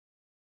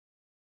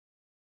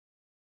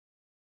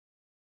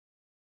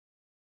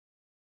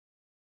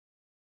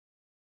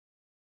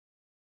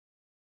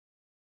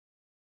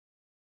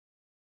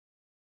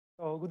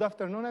So good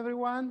afternoon,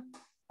 everyone.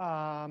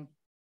 I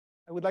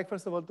would like,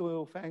 first of all,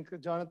 to thank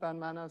Jonathan,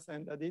 Manas,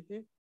 and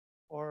Aditi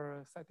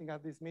for setting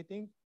up this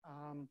meeting,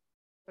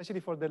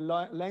 especially for the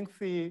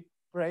lengthy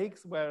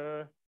breaks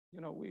where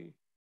we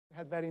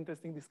had very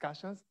interesting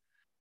discussions.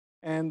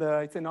 And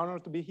it's an honor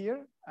to be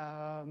here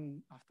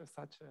after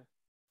such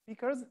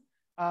speakers.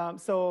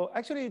 So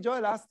actually,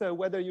 Joel asked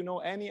whether you know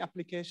any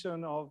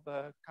application of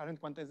current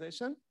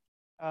quantization.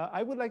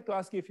 I would like to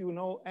ask you if you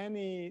know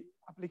any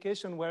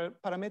application where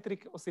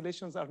parametric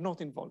oscillations are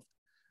not involved.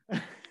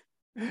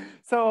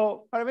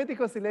 So parametric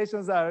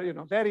oscillations are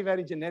very,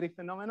 very generic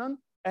phenomenon.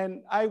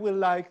 And I would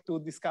like to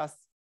discuss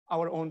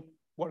our own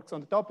works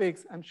on the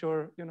topics. I'm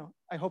sure,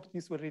 I hope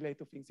this will relate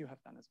to things you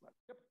have done as well.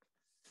 Yep.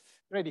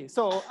 Ready.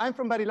 So I'm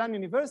from Bar-Ilan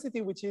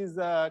University, which is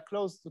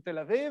close to Tel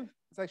Aviv.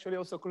 It's actually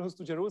also close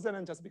to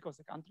Jerusalem, just because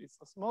the country is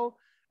so small.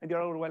 And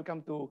you're all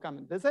welcome to come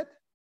and visit.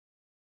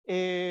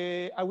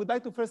 I would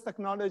like to first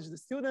acknowledge the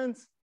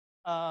students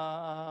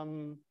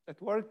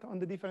that worked on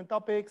the different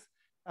topics,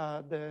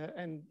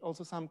 and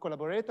also some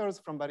collaborators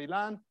from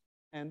Bar-Ilan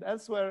and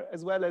elsewhere,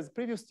 as well as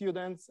previous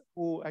students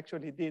who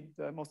actually did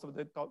most of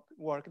the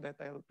work that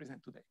I will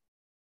present today.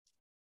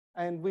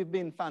 And we've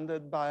been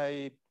funded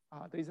by,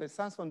 there is a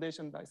Science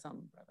Foundation by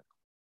some private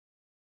company.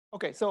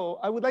 Okay, so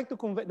I would like to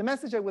convey, the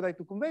message I would like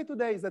to convey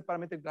today is that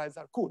parametric drives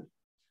are cool.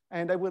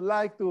 And I would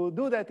like to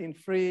do that in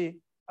three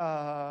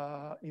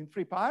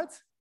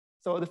parts.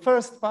 So the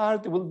first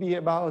part will be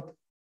about,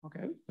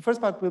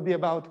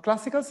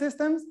 classical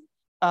systems,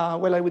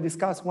 where I will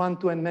discuss one,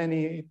 two, and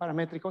many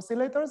parametric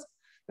oscillators.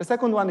 The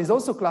second one is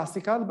also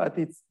classical, but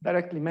it's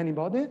directly many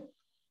body.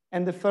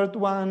 And the third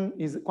one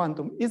is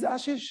quantum. Is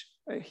Ashish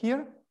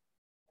here?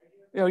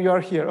 Oh, you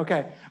are here,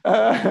 okay.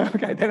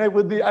 Okay, then I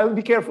will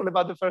be careful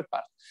about the third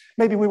part.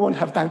 Maybe we won't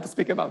have time to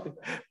speak about it.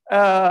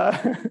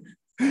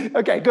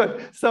 Okay,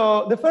 good.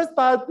 So the first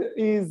part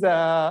is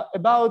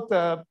about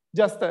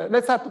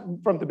let's start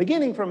from the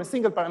beginning, from a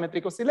single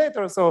parametric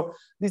oscillator. So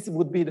this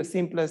would be the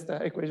simplest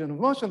equation of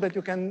motion that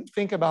you can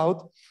think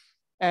about.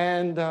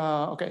 And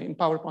okay, in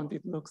PowerPoint,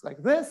 it looks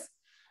like this.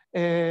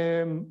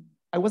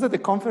 I was at a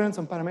conference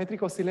on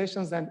parametric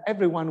oscillations, and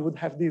everyone would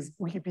have this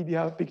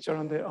Wikipedia picture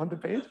on the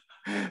page.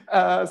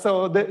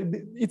 So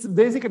it's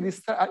basically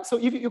this. So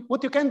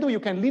what you can do, you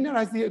can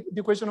linearize the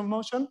equation of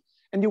motion,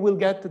 and you will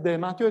get the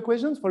Mathieu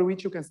equations for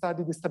which you can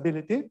study the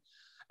stability.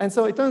 And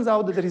so it turns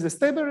out that there is a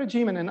stable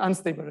regime and an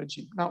unstable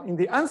regime. Now, in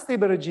the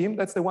unstable regime,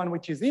 that's the one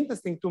which is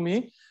interesting to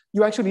me,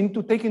 you actually need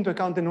to take into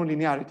account the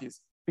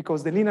nonlinearities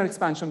because the linear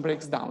expansion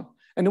breaks down.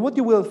 And what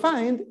you will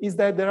find is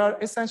that there are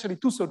essentially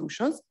two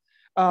solutions.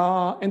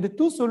 And the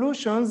two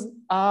solutions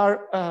have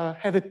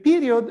a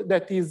period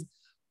that is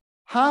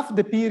half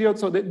the period.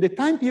 So the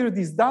time period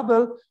is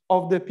double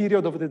of the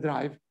period of the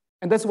drive.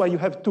 And that's why you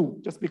have two,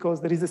 just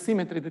because there is a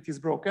symmetry that is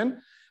broken.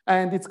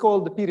 And it's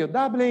called the period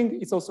doubling.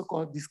 It's also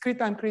called discrete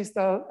time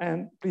crystal.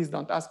 And please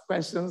don't ask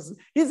questions.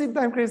 Is it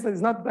time crystal?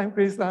 Is not time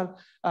crystal?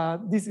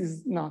 This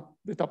is not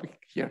the topic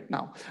here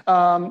now.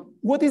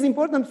 What is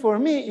important for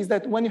me is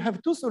that when you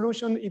have two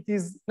solutions, it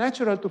is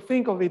natural to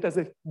think of it as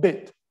a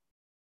bit.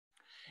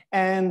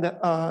 And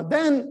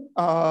then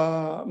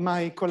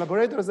my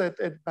collaborators at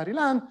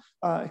Bar-Ilan,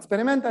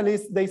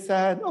 experimentalists, they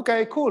said,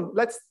 okay, cool,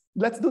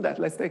 let's do that.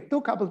 Let's take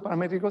two coupled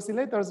parametric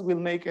oscillators, we'll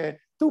make a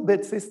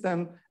 2-bit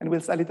system, and we'll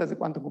sell it as a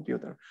quantum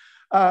computer.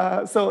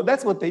 So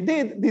that's what they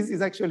did. This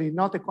is actually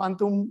not a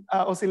quantum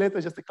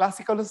oscillator, just a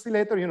classical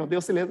oscillator. The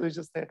oscillator is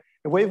just a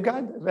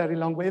waveguide, a very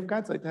long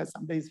waveguide, so it has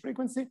some base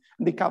frequency,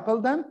 and they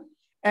couple them.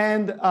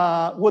 And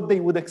what they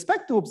would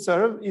expect to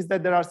observe is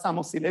that there are some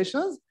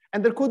oscillations,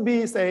 and there could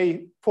be,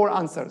 say, 4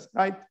 answers,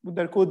 right?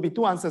 There could be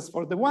 2 answers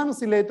for the one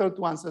oscillator,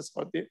 2 answers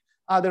for the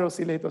other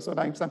oscillator, so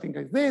like something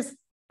like this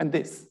and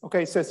this.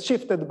 Okay, so it's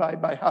shifted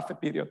by half a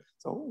period.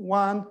 So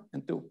 1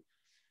 and 2.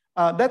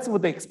 That's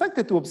what they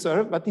expected to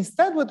observe, but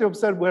instead what they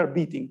observed were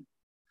beating.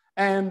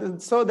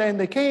 And so then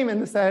they came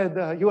and they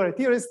said, you are a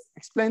theorist,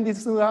 explain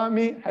this to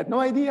me. Had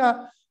no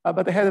idea,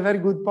 but I had a very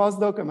good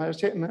postdoc,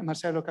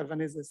 Marcello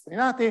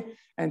Calvanese-Strinati,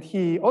 and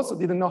he also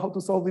didn't know how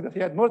to solve it, but he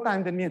had more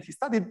time than me, and he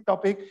studied the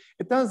topic.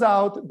 It turns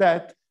out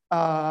that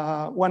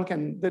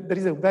there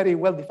is a very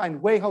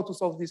well-defined way how to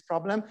solve this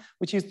problem,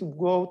 which is to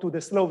go to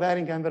the slow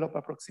varying envelope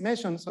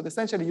approximation. So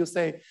essentially you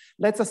say,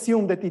 let's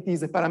assume that it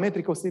is a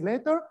parametric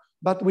oscillator,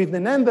 but with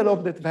an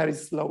envelope that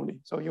varies slowly.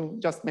 So you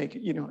just make,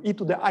 e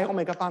to the I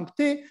omega pump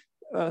t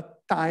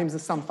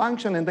times some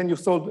function, and then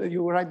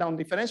you write down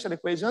differential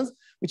equations,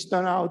 which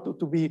turn out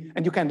to be,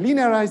 and you can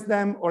linearize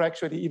them or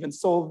actually even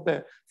solve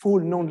the full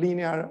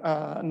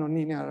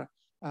nonlinear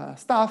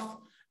stuff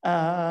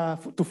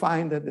to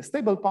find the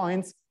stable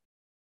points.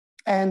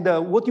 And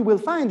what you will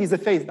find is a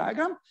phase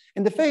diagram.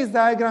 And the phase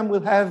diagram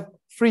will have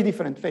 3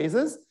 different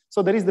phases.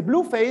 So there is the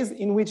blue phase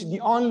in which the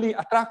only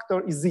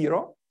attractor is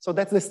 0. So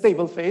that's the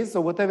stable phase.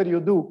 So whatever you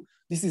do,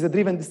 this is a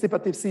driven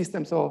dissipative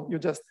system. So you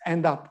just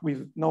end up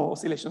with no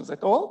oscillations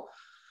at all.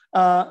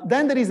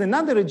 Then there is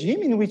another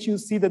regime in which you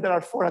see that there are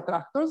 4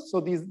 attractors.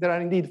 So there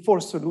are indeed 4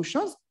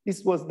 solutions.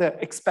 This was the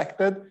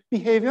expected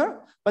behavior.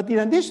 But in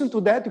addition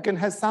to that, you can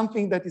have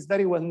something that is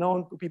very well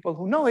known to people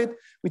who know it,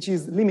 which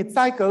is limit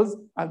cycles.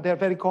 They're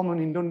very common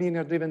in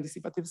nonlinear driven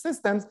dissipative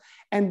systems.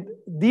 And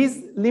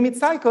these limit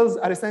cycles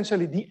are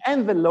essentially the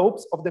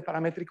envelopes of the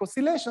parametric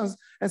oscillations.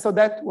 And so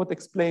that's what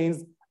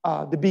explains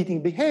the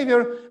beating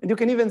behavior. And you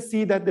can even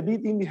see that the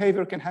beating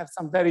behavior can have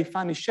some very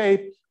funny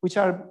shape, which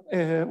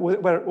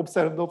were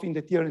observed both in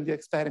the theory and the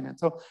experiment.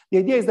 So the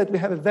idea is that we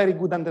have a very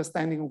good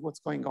understanding of what's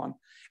going on.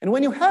 And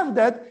when you have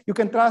that, you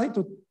can try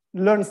to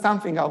learn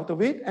something out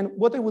of it. And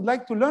what I would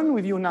like to learn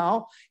with you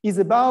now is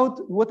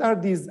about what are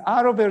these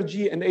R over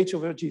G and H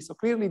over G. So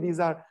clearly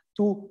these are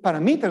two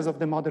parameters of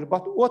the model,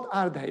 but what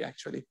are they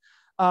actually?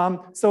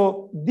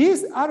 So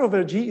this R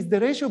over G is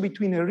the ratio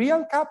between a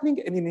real coupling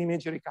and an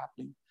imaginary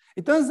coupling.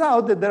 It turns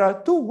out that there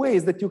are two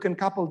ways that you can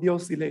couple the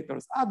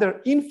oscillators,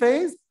 either in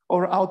phase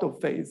or out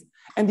of phase.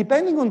 And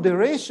depending on the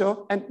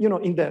ratio, and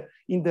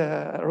in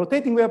the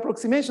rotating wave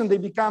approximation, they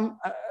become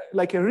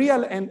like a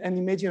real and an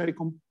imaginary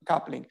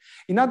coupling.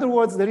 In other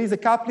words, there is a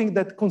coupling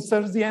that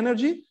conserves the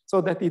energy,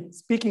 so that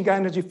it's peaking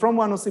energy from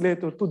one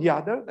oscillator to the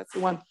other. That's the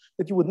one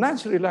that you would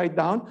naturally write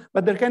down.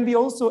 But there can be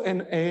also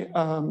a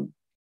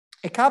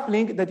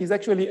coupling that is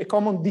actually a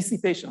common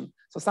dissipation.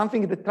 So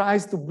something that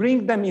tries to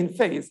bring them in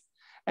phase.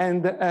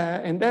 And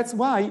that's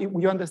why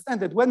we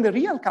understand that when the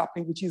real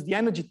coupling, which is the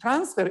energy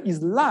transfer,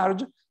 is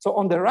large, so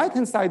on the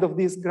right-hand side of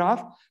this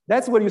graph,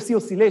 that's where you see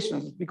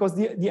oscillations, because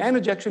the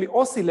energy actually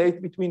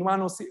oscillates between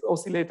one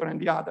oscillator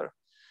and the other.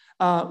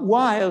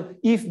 While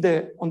if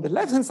on the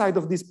left-hand side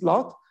of this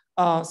plot,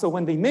 so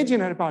when the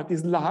imaginary part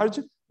is large,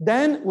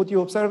 then what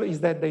you observe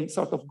is that they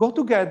sort of go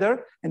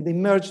together and they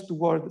merge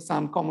toward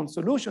some common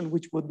solution,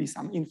 which would be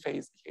some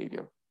in-phase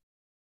behavior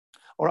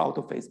or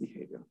out-of-phase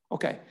behavior.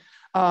 Okay.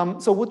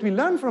 So what we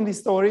learn from this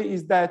story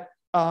is that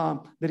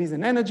there is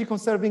an energy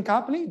conserving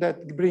coupling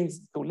that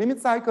brings to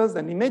limit cycles,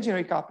 an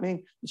imaginary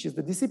coupling, which is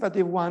the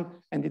dissipative one,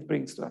 and it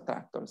brings to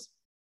attractors.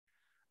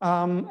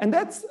 And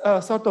that's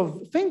sort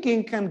of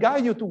thinking can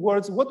guide you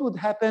towards what would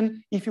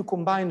happen if you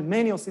combine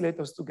many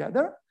oscillators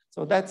together.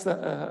 So that's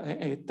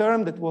a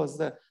term that was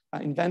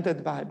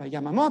invented by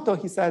Yamamoto.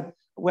 He said,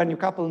 when you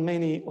couple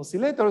many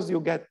oscillators,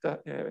 you get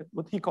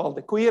what he called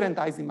the coherent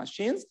Ising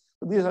machines.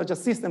 So these are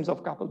just systems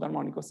of coupled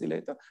harmonic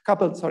oscillator,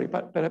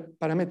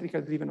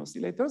 parametrically driven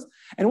oscillators.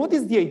 And what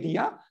is the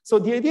idea? So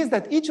the idea is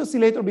that each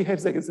oscillator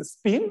behaves like as a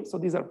spin. So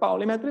these are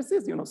Pauli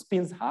matrices,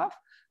 spins half,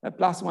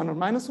 +1 or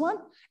 -1.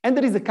 And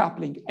there is a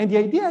coupling. And the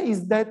idea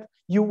is that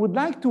you would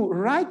like to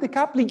write the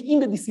coupling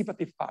in the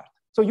dissipative part.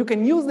 So you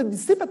can use the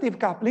dissipative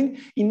coupling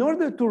in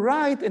order to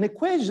write an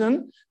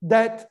equation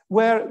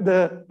where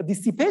the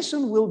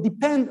dissipation will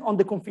depend on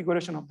the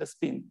configuration of the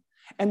spin.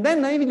 And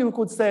then naively we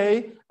could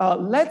say,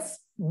 let's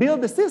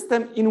build a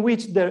system in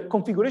which the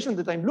configuration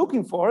that I'm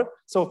looking for,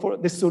 so for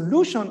the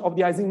solution of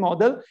the Ising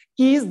model,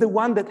 is the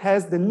one that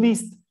has the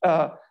least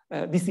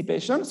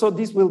dissipation. So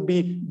this will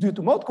be, due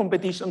to mode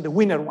competition, the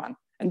winner one.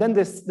 And then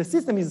the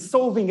system is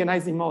solving an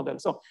Ising model.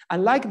 So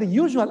unlike the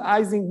usual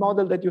Ising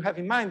model that you have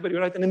in mind, where you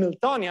write an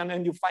Hamiltonian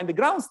and you find the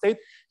ground state,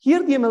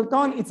 here the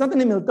Hamiltonian, it's not an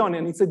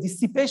Hamiltonian, it's a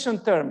dissipation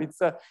term.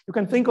 You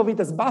can think of it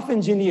as buff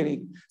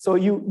engineering. So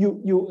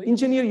you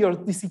engineer your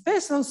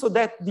dissipation so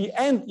that the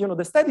end,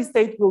 the steady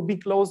state will be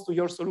close to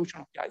your solution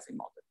of the Ising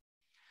model.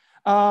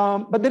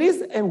 But there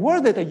is a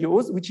word that I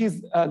use, which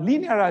is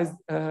linearized,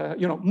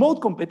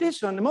 mode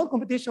competition. The mode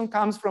competition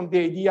comes from the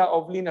idea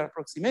of linear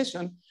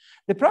approximation.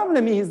 The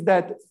problem is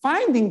that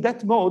finding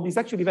that mode is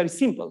actually very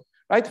simple,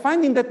 right?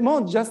 Finding that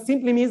mode just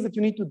simply means that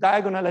you need to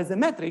diagonalize a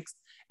matrix.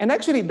 And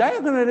actually,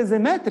 diagonalize a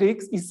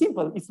matrix is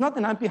simple. It's not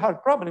an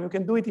NP-hard problem. You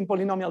can do it in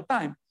polynomial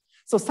time.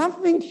 So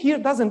something here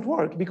doesn't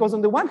work, because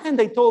on the one hand,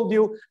 I told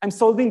you I'm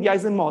solving the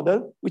Ising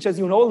model, which, as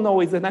you all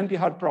know, is an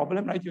NP-hard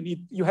problem, right?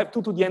 You have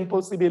 2 to the n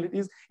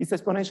possibilities. It's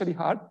exponentially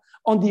hard.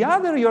 On the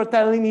other, you're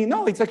telling me,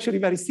 no, it's actually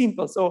very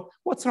simple. So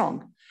what's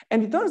wrong?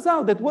 And it turns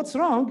out that what's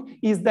wrong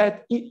is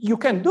that you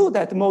can do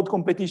that mode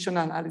competition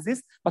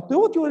analysis, but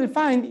what you will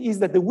find is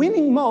that the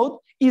winning mode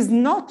is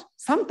not,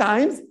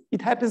 sometimes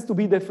it happens to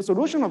be the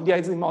solution of the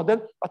Ising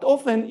model, but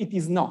often it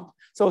is not.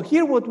 So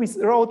here what we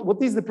wrote, what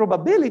is the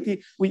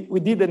probability? We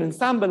did an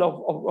ensemble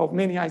of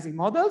many Ising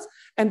models,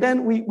 and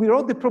then we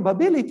wrote the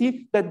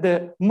probability that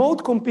the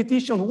mode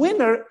competition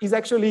winner is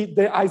actually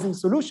the Ising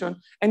solution.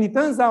 And it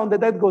turns out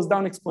that goes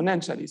down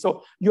exponentially.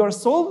 So you are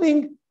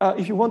solving,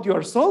 if you want, you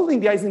are solving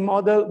the Ising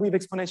model with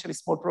exponentially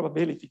small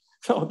probability.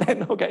 So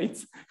then, okay,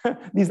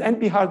 this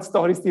NP-hard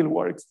story still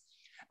works.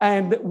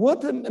 And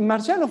what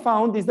Marcello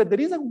found is that there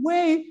is a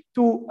way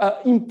to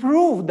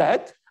improve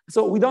that.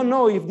 So we don't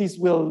know if this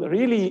will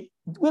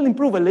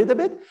improve a little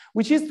bit,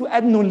 which is to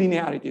add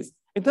nonlinearities.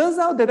 It turns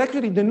out that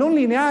actually the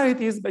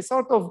nonlinearities, by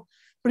sort of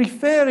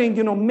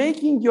preferring,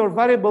 making your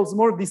variables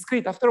more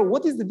discrete. After all,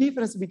 what is the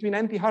difference between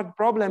NP-hard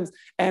problems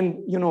and,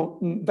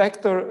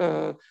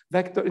 vector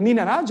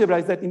linear algebra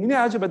is that in linear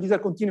algebra, these are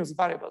continuous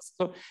variables.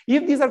 So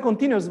if these are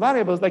continuous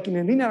variables, like in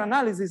a linear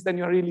analysis, then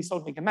you're really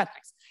solving a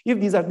matrix. If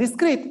these are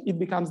discrete, it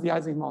becomes the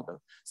Ising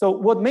model. So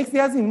what makes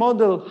the Ising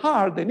model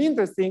hard and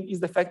interesting is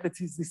the fact that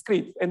it's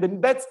discrete. And then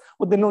that's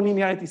what the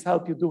nonlinearities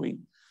help you doing.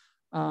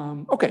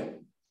 Okay.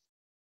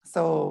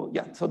 So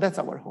yeah, so that's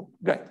our hope.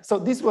 Great. So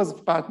this was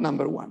part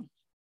number 1.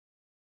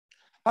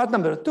 Part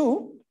number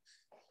 2.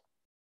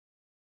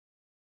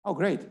 Oh,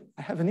 great.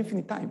 I have an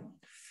infinite time.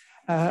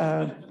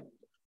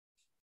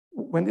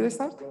 When did I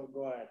start?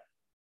 Go ahead.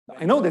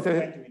 I know that 20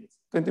 minutes.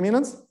 20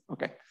 minutes?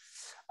 Okay.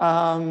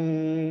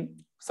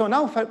 So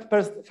now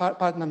first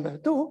part number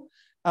 2.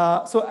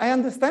 So I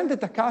understand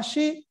that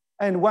Takashi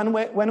and One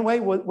Way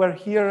were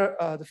here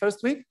the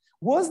first week.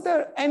 Was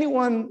there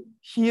anyone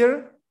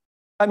here?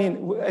 I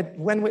mean,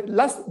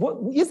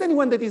 is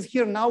anyone that is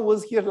here now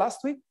was here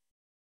last week?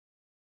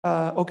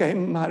 Okay,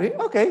 Mari.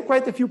 Okay,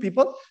 quite a few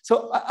people.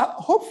 So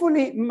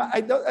hopefully, I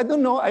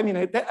don't know. I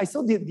mean, I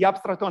saw the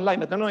abstract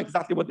online, but I don't know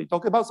exactly what they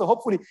talk about. So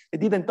hopefully, they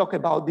didn't talk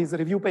about this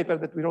review paper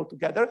that we wrote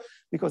together,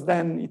 because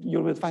then you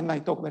will find my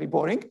talk very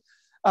boring.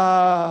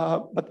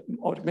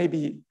 Or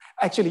maybe,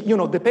 actually,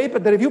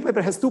 the review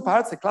paper has 2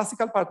 parts, a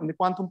classical part and the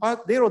quantum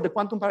part. They wrote the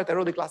quantum part, I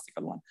wrote the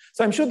classical one.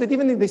 So I'm sure that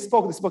even if they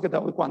spoke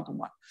about the quantum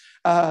one.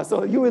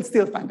 So you will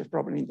still find it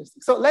probably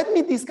interesting. So let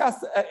me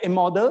discuss a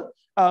model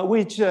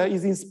which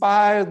is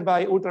inspired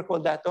by ultra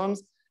cold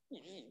atoms.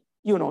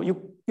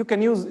 You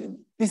can use,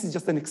 this is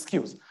just an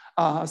excuse.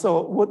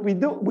 So what we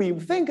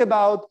think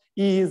about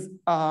is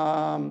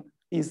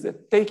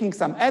taking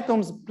some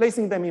atoms,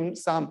 placing them in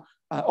some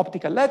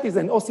optical lattice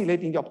and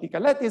oscillating the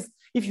optical lattice.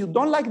 If you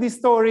don't like this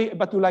story,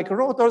 but you like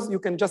rotors, you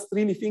can just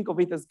really think of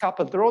it as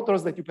coupled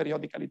rotors that you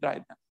periodically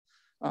drive them.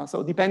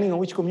 So depending on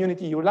which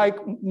community you like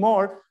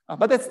more,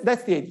 but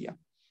that's the idea.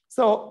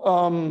 So,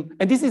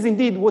 and this is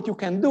indeed what you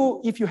can do.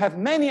 If you have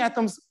many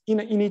atoms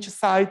in each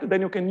site,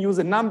 then you can use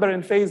a number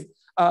and phase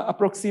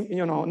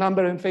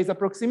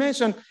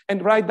approximation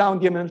and write down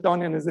the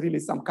Hamiltonian as really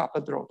some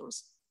coupled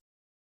rotors.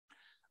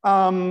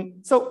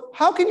 So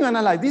how can you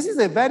analyze? This is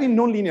a very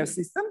nonlinear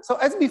system. So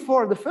as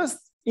before, the first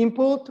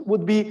input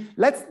would be,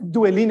 let's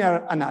do a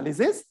linear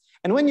analysis.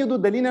 And when you do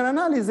the linear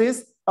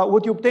analysis,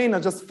 what you obtain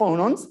are just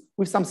phonons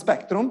with some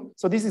spectrum.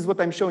 So this is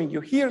what I'm showing you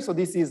here. So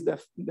this is the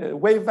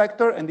wave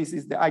vector, and this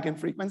is the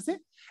eigenfrequency.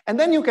 And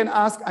then you can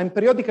ask, I'm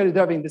periodically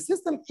driving the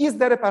system, is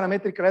there a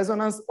parametric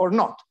resonance or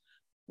not?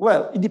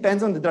 Well, it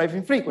depends on the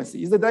driving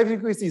frequency. If the driving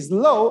frequency is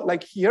low,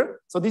 like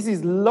here, so this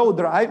is low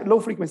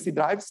frequency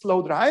drive,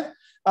 slow drive,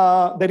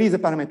 there is a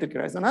parametric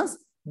resonance.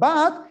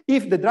 But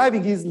if the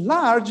driving is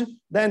large,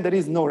 then there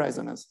is no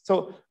resonance.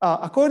 So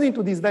according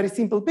to this very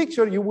simple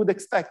picture, you would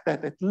expect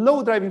that at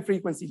low driving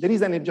frequency, there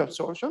is energy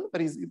absorption,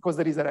 because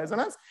there is a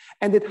resonance.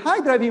 And at high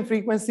driving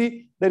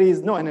frequency, there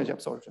is no energy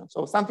absorption.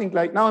 So something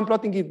like, now I'm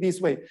plotting it this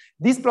way.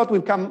 This plot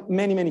will come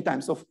many, many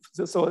times.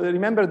 So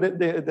remember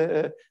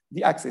the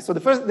axis. So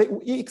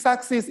the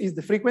x-axis is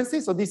the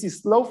frequency. So this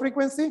is slow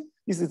frequency.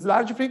 This is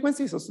large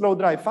frequency, so slow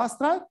drive, fast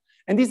drive.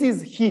 And this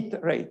is heat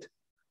rate.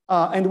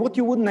 And what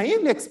you would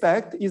naively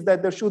expect is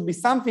that there should be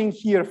something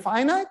here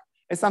finite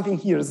and something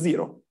here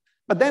 0.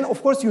 But then,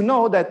 of course, you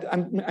know that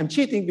I'm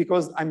cheating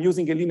because I'm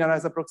using a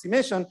linearized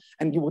approximation.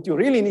 And what you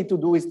really need to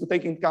do is to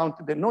take into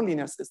account the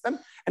nonlinear system.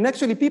 And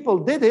actually, people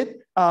did it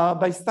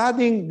by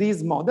studying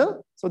this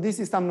model. So this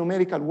is some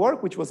numerical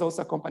work, which was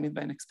also accompanied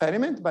by an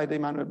experiment by the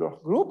Emanuele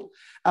group.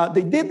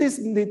 They did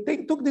this,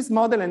 took this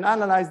model and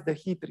analyzed the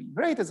heat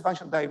rate as a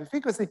function of driving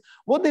frequency.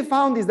 What they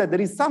found is that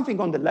there is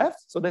something on the left.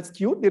 So that's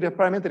cute, the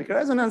parametric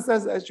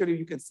resonances. Actually,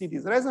 you can see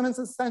these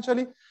resonances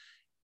essentially.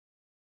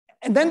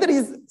 And then there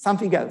is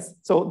something else.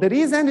 So there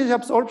is energy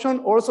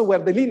absorption also where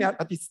the linear,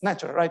 but it's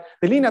natural, right?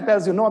 The linear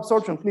tells you no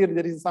absorption, clearly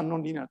there is some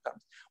nonlinear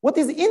terms. What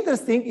is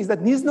interesting is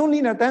that these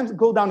nonlinear terms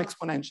go down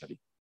exponentially.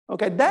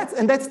 Okay,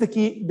 that's the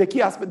key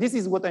aspect. This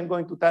is what I'm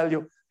going to tell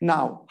you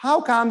now.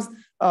 How comes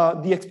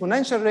the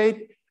exponential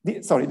rate,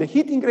 the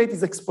heating rate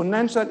is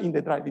exponential in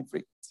the driving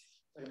frequency?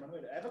 Sorry,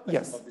 Emanuele, I have a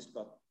question about this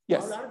plot.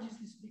 Yes. How large is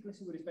this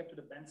frequency with respect to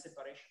the band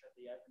separation that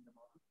they have in the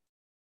model?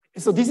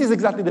 So this is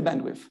exactly the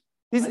bandwidth.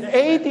 This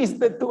 8 is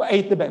the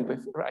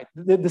bandwidth, right?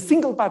 The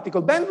single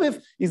particle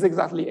bandwidth is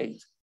exactly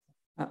 8.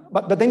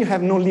 But then you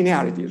have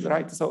non-linearities,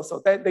 right?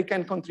 So they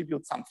can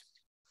contribute something.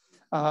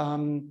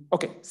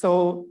 Okay,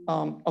 so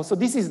also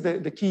this is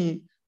the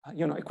key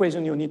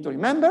equation you need to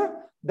remember,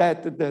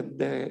 that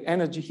the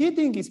energy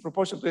heating is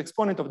proportional to the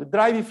exponent of the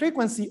driving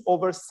frequency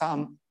over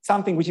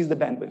something which is the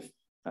bandwidth,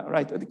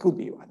 right? It could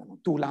be, I don't know,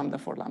 2 lambda,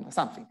 4 lambda,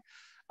 something.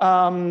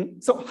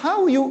 So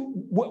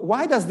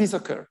why does this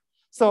occur?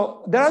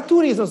 So there are 2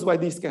 reasons why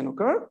this can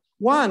occur.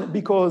 One,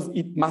 because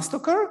it must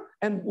occur,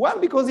 and one,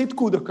 because it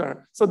could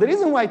occur. So the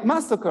reason why it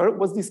must occur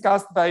was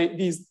discussed by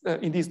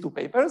in these 2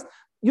 papers,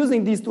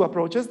 using these 2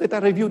 approaches that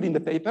are reviewed in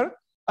the paper,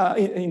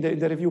 in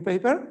the review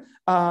paper,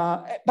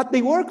 but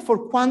they work for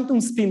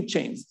quantum spin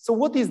chains. So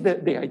what is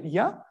the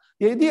idea?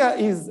 The idea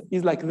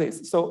is like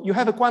this. So you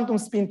have a quantum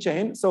spin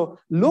chain. So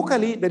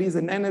locally, there is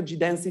an energy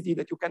density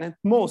that you can at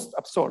most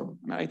absorb,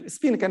 right? A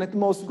spin can at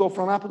most go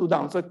from up to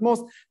down. So at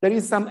most, there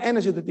is some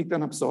energy that it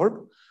can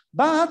absorb.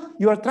 But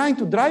you are trying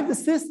to drive the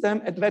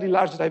system at very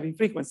large driving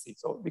frequency.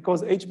 So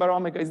because h bar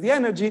omega is the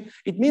energy,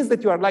 it means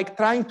that you are like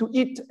trying to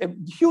eat a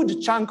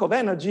huge chunk of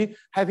energy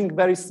having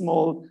very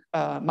small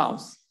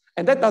mouse.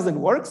 And that doesn't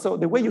work. So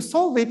the way you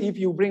solve it, if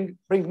you bring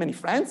many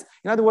friends,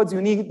 in other words,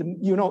 you need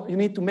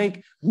to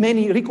make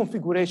many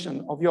reconfiguration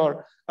of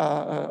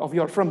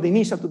your from the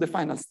initial to the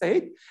final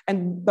state.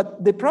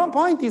 But the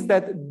point is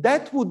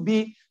that would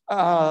be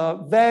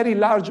very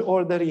large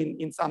order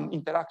in some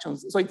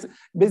interactions. So it's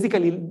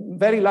basically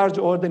very large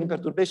order in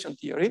perturbation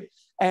theory.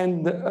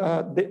 And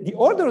the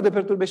order of the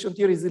perturbation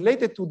theory is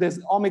related to this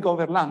omega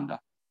over lambda,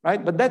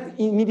 right? But that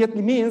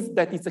immediately means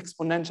that it's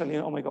exponentially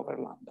omega over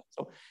lambda.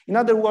 So in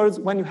other words,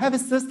 when you have a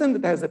system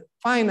that has a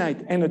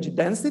finite energy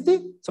density,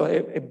 so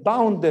a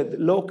bounded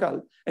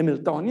local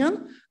Hamiltonian,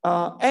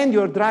 and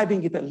you're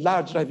driving it at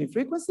large driving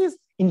frequencies,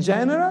 in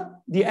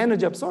general, the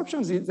energy absorption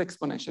is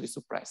exponentially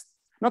suppressed.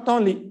 Not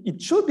only it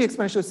should be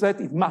exponentially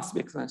suppressed, it must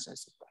be exponentially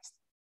suppressed.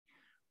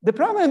 The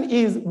problem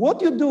is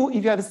what you do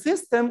if you have a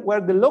system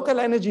where the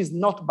local energy is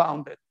not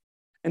bounded.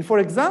 And for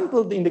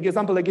example, in the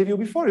example I gave you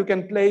before, you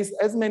can place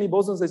as many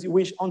bosons as you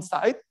wish on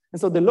site. And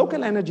so the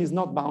local energy is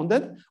not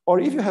bounded. Or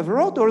if you have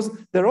rotors,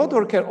 the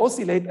rotor can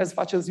oscillate as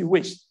much as you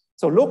wish.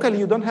 So locally,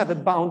 you don't have a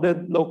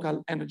bounded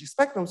local energy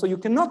spectrum. So you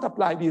cannot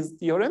apply these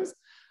theorems.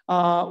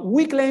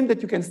 We claim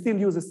that you can still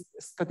use a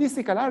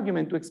statistical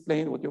argument to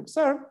explain what you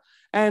observe.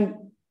 And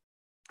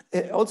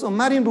also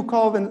Marin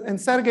Bukov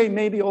and Sergey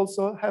maybe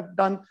also have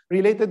done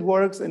related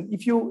works. And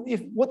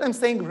if what I'm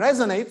saying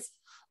resonates,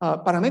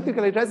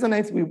 parametrically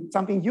resonates with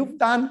something you've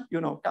done,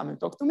 come and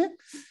talk to me.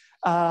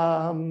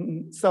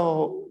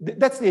 So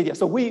that's the idea.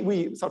 So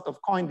we sort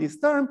of coined this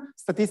term,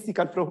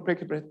 statistical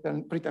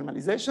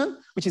pretermalization,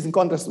 which is in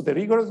contrast to the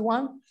rigorous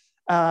one.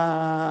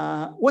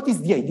 What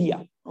is the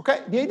idea?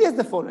 Okay, the idea is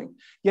the following.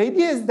 The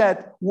idea is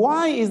that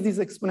why is this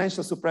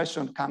exponential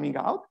suppression coming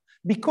out?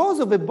 Because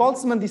of a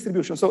Boltzmann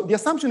distribution. So the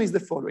assumption is the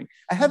following.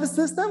 I have a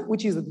system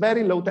which is at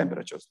very low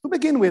temperatures. To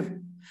begin with,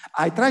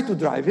 I try to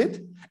drive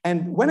it.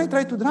 And when I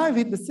try to drive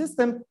it, the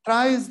system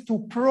tries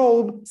to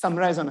probe some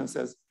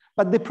resonances.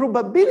 But the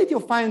probability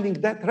of finding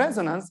that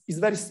resonance is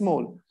very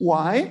small.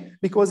 Why?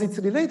 Because it's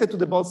related to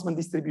the Boltzmann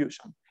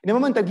distribution. In a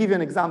moment, I'll give you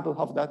an example of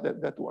how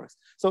that works.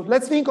 So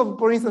let's think of,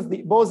 for instance,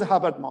 the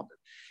Bose-Hubbard model.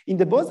 In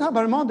the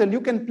Bose-Hubbard model,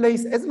 you can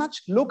place as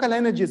much local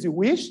energy as you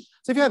wish.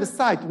 So if you have a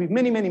site with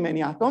many, many,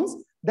 many atoms,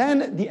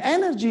 then the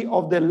energy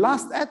of the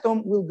last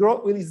atom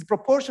is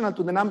proportional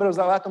to the number of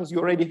atoms you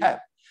already have.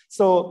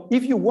 So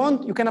if you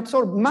want, you can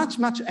absorb much,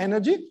 much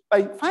energy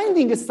by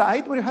finding a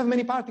site where you have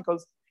many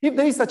particles. If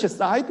there is such a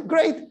site,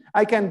 great.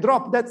 I can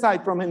drop that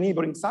site from a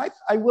neighboring site.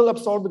 I will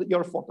absorb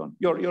your photon,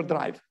 your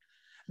drive.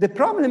 The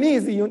problem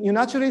is you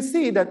naturally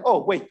see that,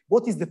 oh, wait,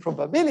 what is the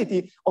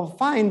probability of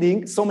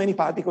finding so many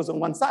particles on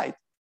one site?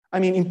 I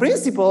mean, in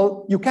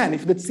principle, you can.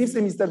 If the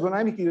system is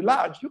thermodynamically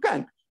large, you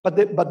can. But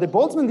the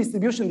Boltzmann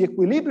distribution, the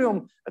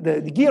equilibrium,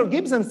 the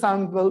Georg-Gibson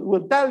sample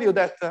will tell you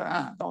that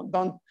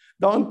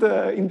don't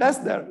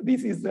invest there.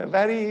 This is a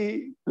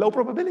very low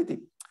probability.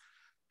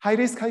 High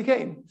risk, high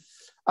gain.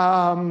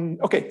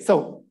 Okay,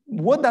 so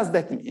what does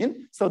that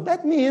mean? So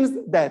that means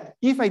that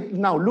if I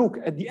now look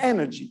at the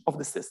energy of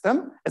the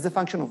system as a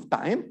function of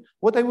time,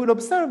 what I will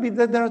observe is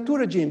that there are two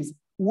regimes.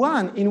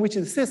 One in which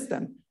the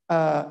system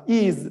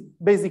is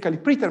basically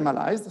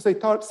pre-thermalized, so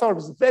it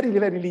absorbs very,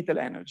 very little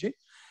energy.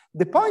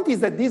 The point is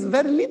that this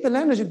very little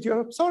energy that you're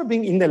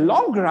absorbing in the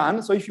long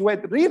run, so if you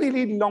wait really,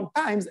 really long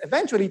times,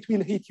 eventually it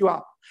will heat you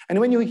up. And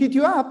when you heat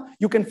you up,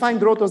 you can find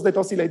rotors that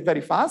oscillate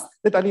very fast,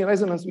 that are in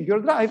resonance with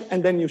your drive,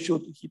 and then you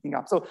shoot heating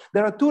up. So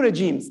there are two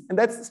regimes, and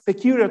that's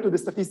peculiar to the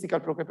statistical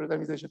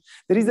pre-thermalization.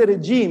 There is a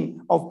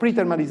regime of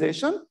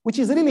pre-thermalization, which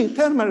is really a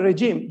thermal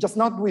regime, just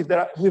not with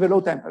a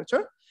low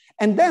temperature.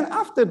 And then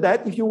after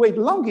that, if you wait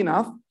long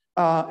enough,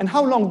 and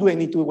how long do I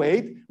need to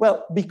wait?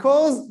 Well,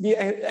 because the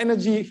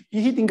energy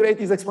heating rate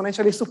is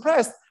exponentially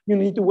suppressed, you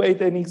need to wait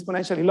an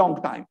exponentially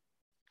long time.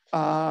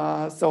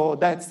 So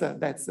that's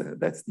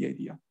the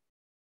idea.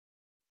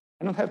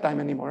 I don't have time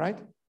anymore, right?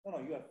 No,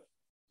 you have.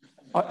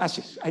 Oh,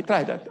 Ashish, I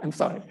tried that. I'm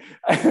sorry.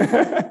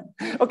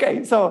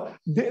 Okay, so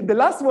the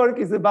last work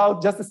is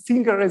about just a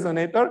single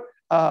resonator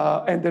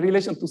and the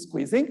relation to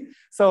squeezing.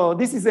 So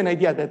this is an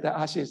idea that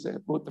Ashish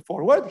put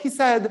forward. He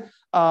said,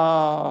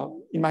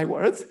 in my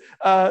words,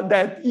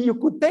 that you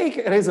could take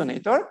a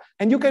resonator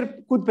and you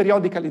could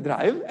periodically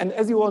drive. And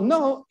as you all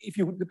know, if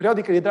you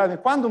periodically drive a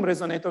quantum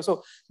resonator,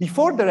 so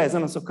before the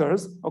resonance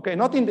occurs, okay,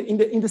 not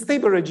in the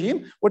stable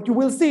regime, what you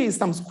will see is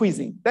some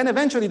squeezing. Then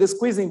eventually the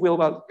squeezing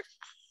will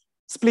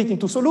split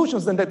into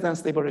solutions, then that's an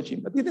unstable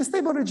regime. But in the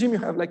stable regime, you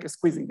have like a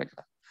squeezing like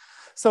that.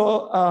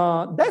 So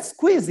that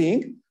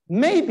squeezing,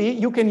 maybe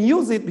you can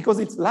use it because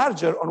it's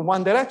larger on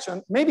one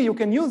direction. Maybe you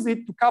can use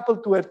it to couple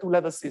to a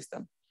two-level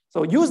system.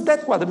 So use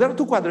that quadrature. There are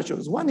two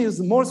quadratures. One is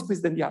more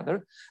squeezed than the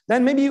other.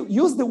 Then maybe you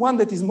use the one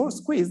that is more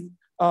squeezed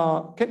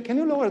can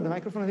you lower the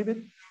microphone a little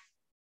bit?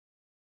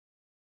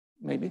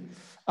 Maybe.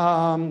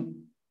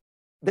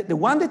 The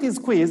one that is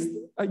squeezed,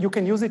 you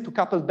can use it to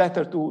couple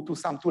better to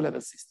some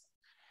two-level system.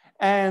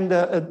 And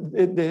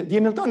the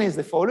Hamiltonian is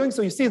the following.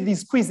 So you see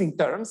these squeezing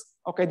terms.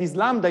 Okay, this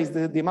lambda is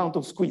the amount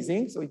of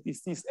squeezing. So it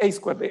is a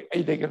squared,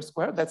 a Dagger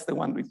squared. That's the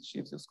one which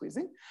gives you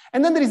squeezing.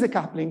 And then there is a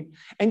coupling.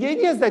 And the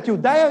idea is that you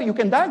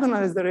can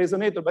diagonalize the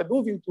resonator by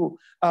moving to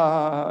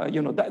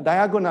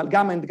diagonal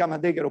gamma and gamma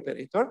Dagger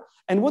operator.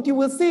 And what you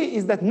will see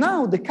is that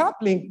now the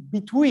coupling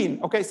between,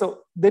 okay, so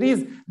there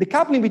is the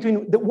coupling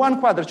between the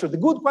one quadrature. The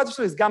good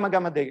quadrature is gamma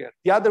gamma Dagger.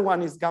 The other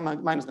one is gamma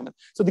minus gamma.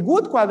 So the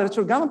good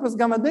quadrature, gamma plus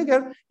gamma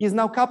Dagger, is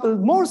now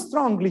coupled more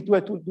strongly to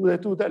a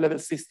two-level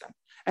system.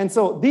 And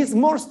so this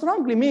more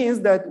strongly means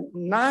that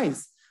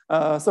nice.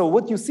 So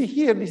what you see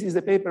here, this is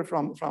a paper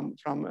from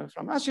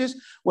Ashish,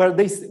 where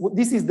this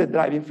is the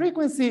driving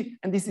frequency,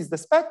 and this is the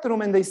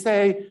spectrum, and they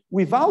say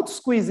without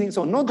squeezing,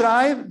 so no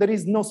drive, there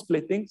is no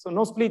splitting. So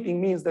no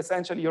splitting means that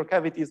essentially your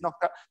cavity is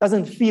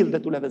doesn't feel the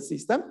two-level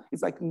system.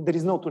 It's like there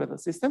is no two-level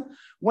system.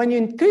 When you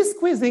increase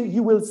squeezing,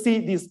 you will see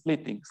these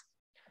splittings.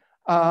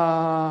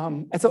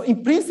 And so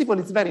in principle,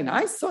 it's very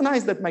nice. So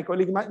nice that my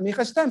colleague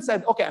Michael Stem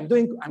said, okay, I'm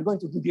going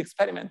to do the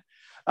experiment.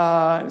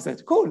 I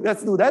said, cool,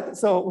 let's do that.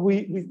 So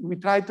we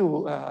tried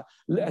to,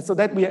 so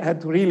that we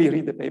had to really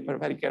read the paper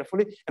very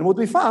carefully. And what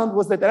we found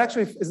was that there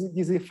actually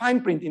is a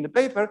fine print in the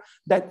paper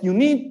that you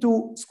need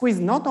to squeeze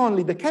not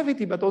only the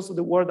cavity, but also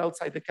the world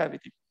outside the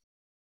cavity.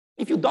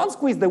 If you don't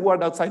squeeze the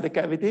world outside the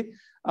cavity,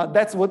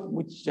 that's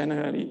which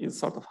generally is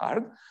sort of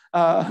hard.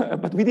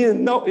 But we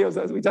didn't know,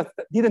 we just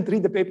didn't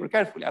read the paper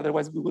carefully,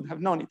 otherwise we would have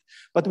known it.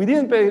 But we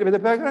didn't read the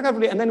paper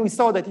carefully, and then we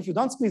saw that if you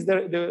don't squeeze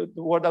the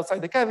world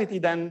outside the cavity,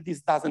 then this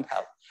doesn't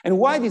help. And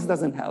why this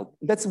doesn't help?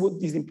 That's what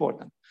is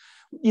important.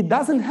 It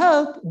doesn't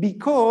help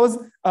because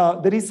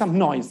there is some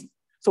noise.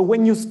 So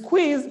when you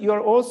squeeze, you are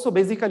also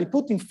basically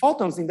putting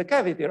photons in the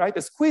cavity, right?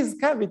 A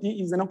squeezed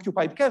cavity is an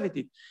occupied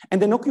cavity,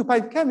 and an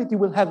occupied cavity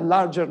will have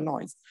larger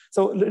noise.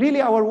 So really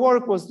our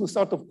work was to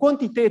sort of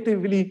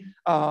quantitatively,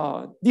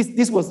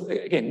 this was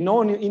again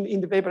known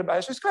in the paper by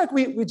Ashish Clark.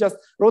 We just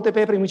wrote a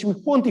paper in which we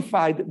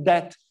quantified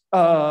that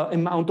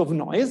amount of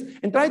noise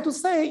and tried to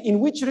say in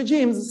which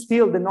regimes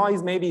still the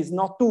noise maybe is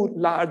not too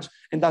large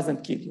and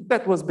doesn't kill you.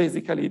 That was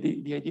basically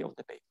the idea of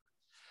the paper.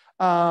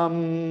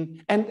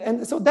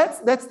 And so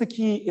that's the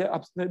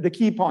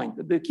key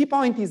point. The key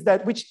point is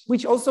that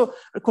which also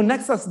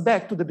connects us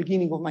back to the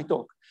beginning of my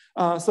talk.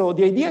 So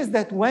the idea is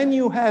that when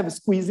you have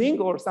squeezing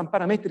or some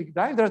parametric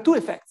drive, there are two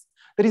effects.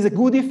 There is a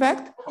good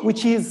effect,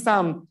 which is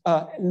some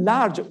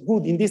large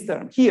good in this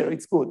term. Here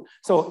it's good.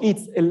 So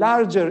it's a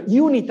larger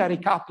unitary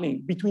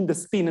coupling between the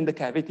spin and the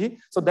cavity.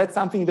 So that's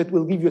something that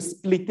will give you a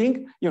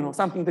splitting,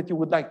 something that you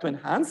would like to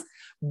enhance.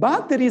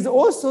 But there is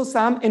also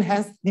some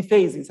enhanced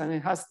dephasing, some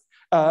enhanced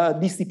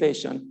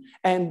dissipation.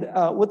 And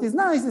what is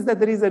nice is that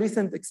there is a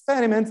recent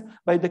experiment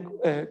by the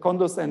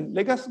Kondos and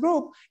Legas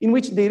group in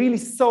which they really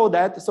saw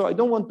that. So I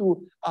don't want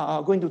to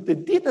go into the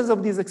details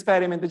of this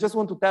experiment. I just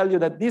want to tell you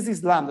that this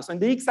is lambda. So in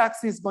the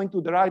x-axis going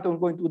to the right or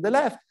going to the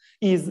left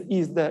is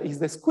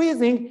the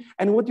squeezing.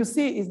 And what you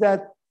see is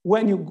that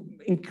when you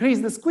increase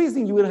the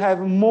squeezing, you will have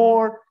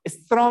a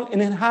strong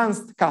and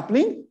enhanced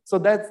coupling. So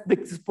that's the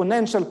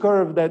exponential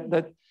curve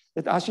that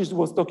Ashish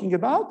was talking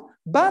about.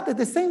 But at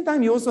the same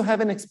time, you also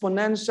have an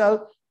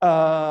exponential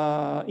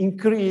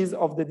increase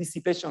of the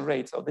dissipation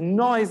rate. So the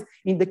noise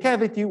in the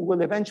cavity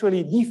will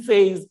eventually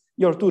dephase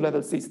your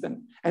two-level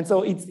system. And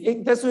so it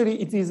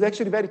is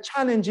actually very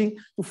challenging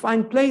to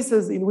find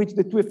places in which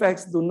the two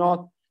effects do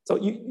not. So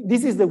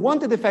this is the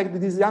wanted effect,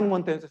 this is the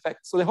unwanted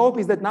effect. So the hope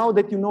is that now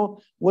that you know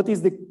what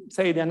is the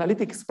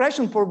analytic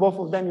expression for both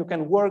of them, you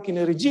can work in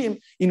a regime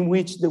in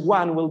which the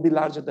one will be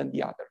larger than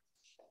the other,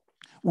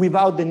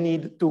 without the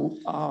need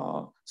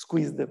to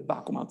squeeze the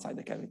vacuum outside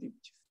the cavity,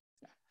 which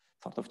is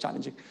sort of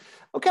challenging.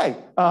 Okay,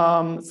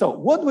 so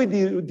what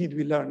did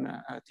we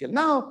learn till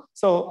now?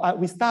 So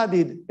we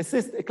studied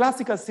a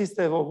classical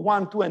system of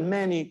 1, 2, and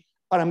many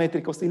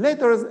parametric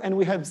oscillators, and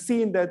we have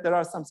seen that there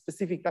are some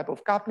specific type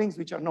of couplings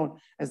which are known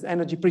as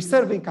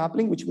energy-preserving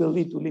coupling, which will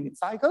lead to limit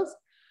cycles.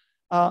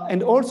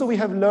 And also we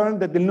have learned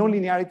that the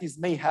nonlinearities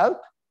may help.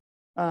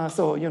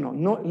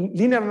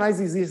 Linear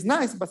analysis is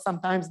nice, but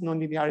sometimes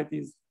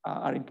nonlinearities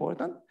are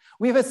important.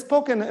 We have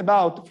spoken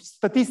about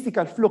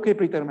statistical flow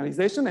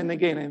predetermination, and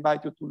again, I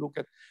invite you to look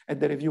at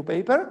the review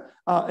paper.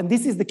 And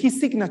this is the key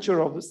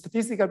signature of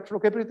statistical flow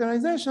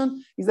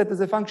predetermination, is that as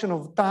a function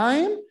of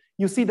time,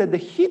 you see that the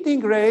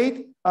heating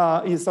rate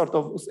is sort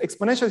of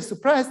exponentially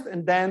suppressed,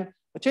 and then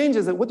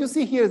changes. What you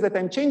see here is that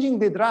I'm changing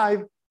the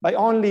drive by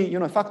only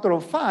a factor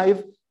of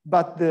 5,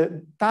 but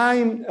the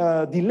time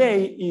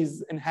delay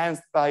is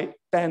enhanced by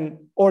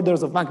 10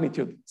 orders of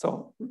magnitude.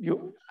 So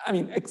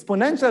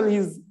exponential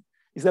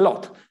is a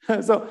lot.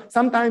 So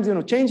sometimes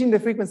changing the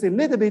frequency a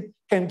little bit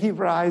can give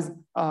rise.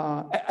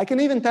 I can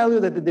even tell you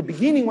that at the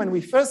beginning, when we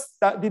first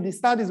did the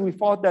studies, we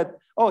thought that,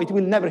 oh, it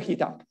will never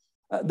heat up.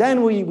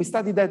 Then we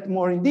studied that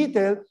more in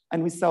detail,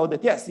 and we saw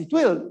that yes, it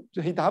will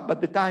heat up,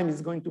 but the time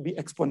is going to be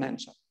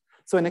exponential.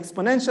 So an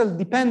exponential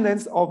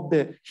dependence of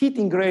the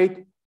heating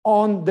rate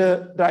on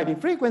the driving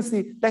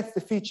frequency. That's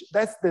the feature.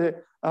 That's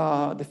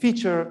the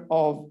feature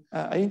of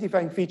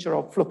identifying feature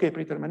of Fouquet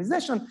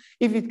predeterminization.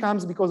 If it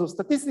comes because of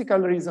statistical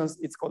reasons,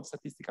 it's called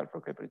statistical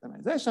Fouquet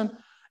predeterminization.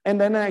 And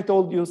then I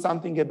told you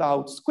something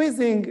about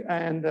squeezing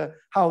and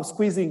how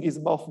squeezing is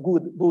both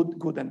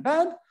good and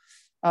bad.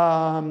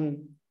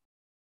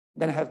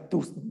 Then I have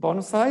 2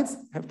 bonus slides.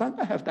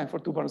 I have time for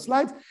 2 bonus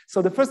slides.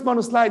 So the first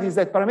bonus slide is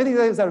that parametric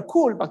detectors are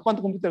cool, but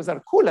quantum computers are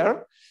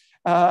cooler.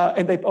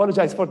 And I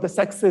apologize for the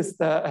sexist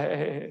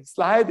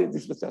slide.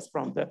 This was just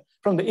from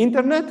the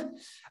internet.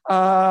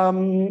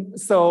 And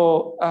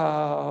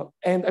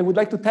I would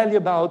like to tell you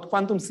about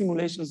quantum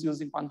simulations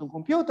using quantum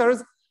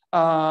computers.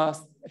 I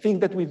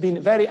think that we've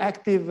been very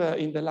active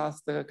in the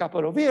last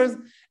couple of years.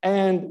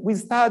 And we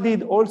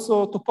studied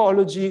also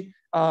topology,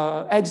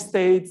 edge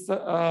states,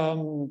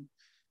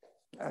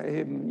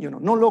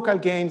 non-local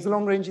games,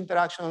 long-range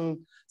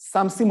interaction,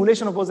 some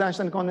simulation of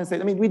Bose-Einstein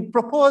condensate. I mean, we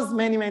propose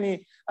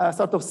many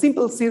sort of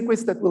simple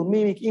circuits that will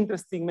mimic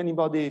interesting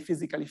many-body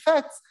physical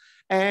effects.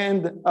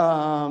 And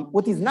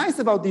what is nice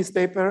about this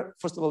paper,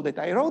 first of all, that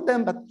I wrote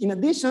them, but in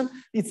addition,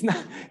 it's not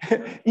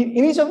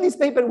in each of these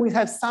papers, we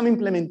have some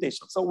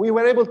implementation. So we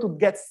were able to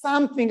get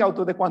something out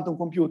of the quantum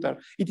computer.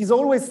 It is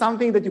always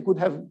something that you could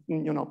have,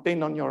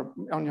 obtained on your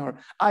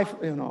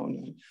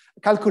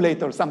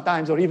calculator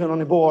sometimes, or even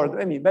on a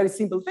board. I mean, very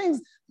simple things,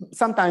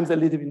 sometimes a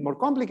little bit more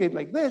complicated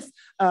like this.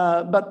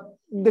 But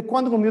the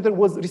quantum computer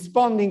was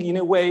responding in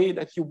a way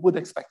that you would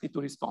expect it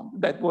to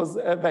respond. That was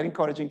very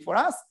encouraging for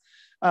us.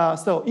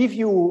 So if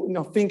you,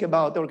 think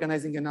about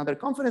organizing another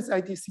conference,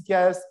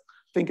 ICTS,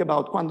 think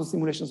about quantum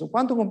simulations of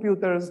quantum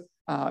computers,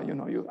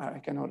 I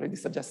can already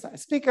suggest a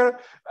speaker.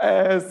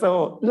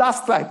 So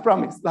last slide,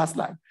 promise, last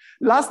slide.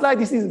 Last slide,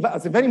 this is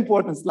a very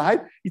important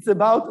slide. It's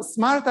about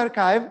smart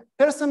archive,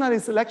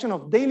 personalized selection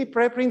of daily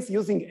preprints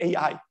using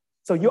AI.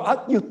 So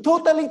you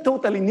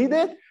totally need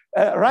it.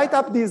 Write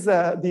up this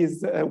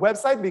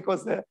website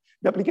because the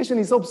application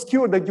is so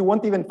obscure that you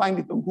won't even find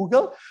it on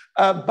Google,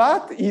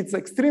 but it's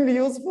extremely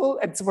useful.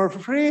 It's for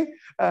free,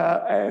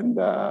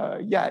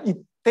 it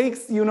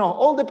takes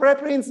all the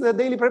preprints, the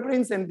daily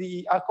preprints, and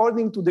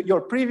according to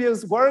your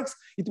previous works,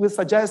 it will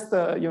suggest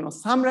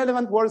some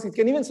relevant works. It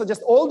can even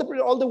suggest all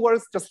the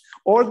works just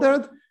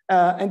ordered,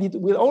 and it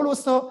will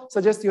also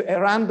suggest you a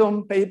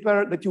random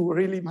paper that you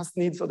really must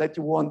need so that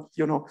you won't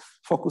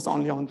focus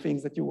only on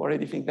things that you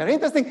already think they're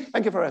interesting.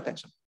 Thank you for your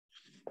attention.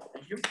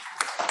 Thank you.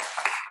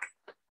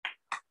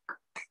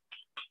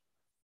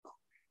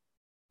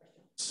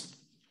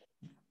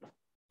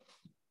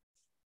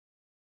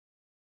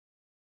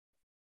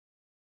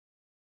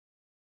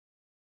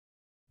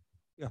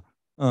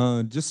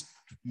 Just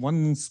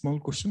one small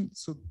question.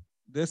 So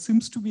there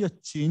seems to be a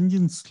change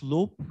in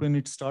slope when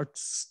it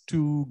starts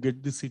to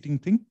get this heating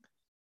thing.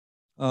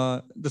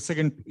 The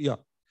second, yeah.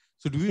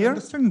 So do you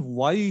understand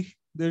why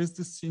there is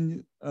this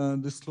change,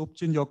 this slope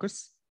change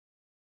occurs?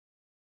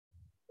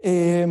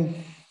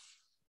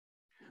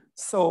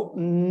 So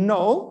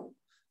no.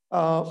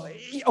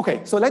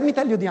 Okay, so let me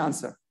tell you the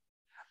answer.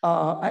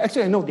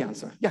 Actually, I know the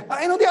answer. Yeah,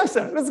 I know the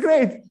answer. That's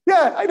great.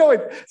 Yeah, I know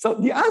it. So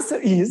the answer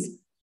is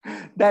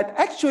that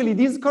actually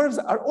these curves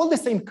are all the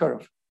same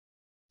curve.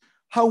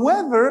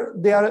 However,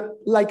 they are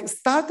like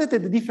started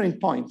at a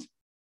different point.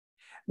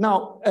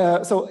 Now,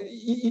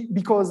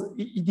 because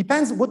it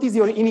depends what is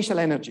your initial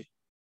energy.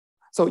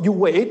 So you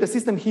wait, the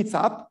system heats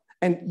up,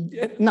 and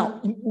now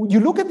you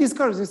look at these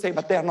curves, you say,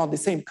 but they are not the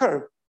same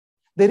curve.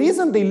 The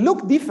reason they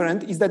look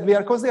different is that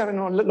because they are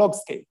on a log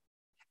scale.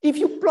 If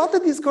you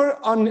plotted this curve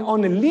on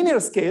a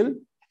linear scale,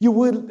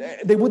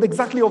 they would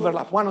exactly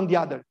overlap one on the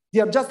other. They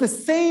are just the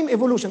same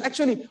evolution.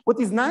 Actually, what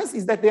is nice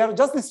is that they are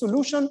just the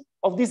solution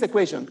of this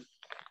equation.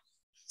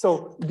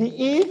 So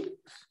dE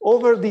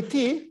over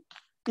dt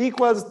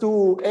equals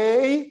to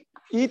A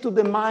e to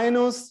the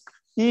minus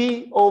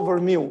E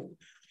over mu.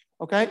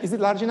 Okay, is it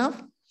large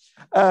enough?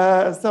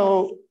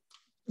 So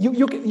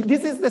you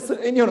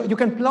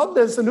can plot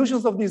the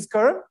solutions of this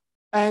curve,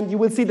 and you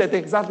will see that they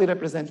exactly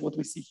represent what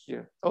we see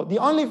here. So the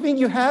only thing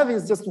you have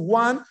is just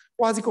one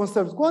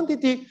quasi-conserved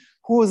quantity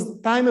whose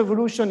time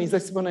evolution is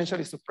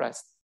exponentially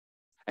suppressed.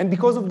 And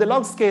because of the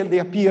log scale, they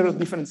appear at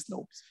different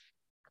slopes.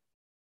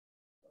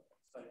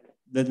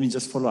 Let me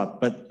just follow up.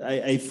 But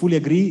I fully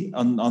agree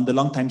on the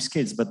long time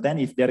scales. But then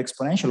if they're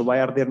exponential, why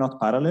are they not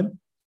parallel?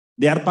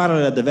 They are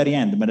parallel at the very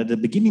end, but at the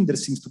beginning, there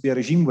seems to be a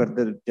regime where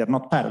they're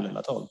not parallel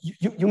at all.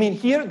 You mean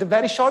here, the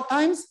very short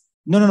times?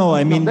 No.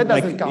 I mean, that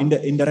like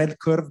in the red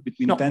curve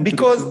between 10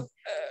 because, to the 2.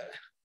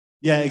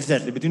 Yeah,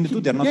 exactly. Between the two,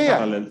 they're not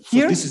parallel.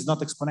 Here, so this is not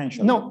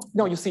exponential.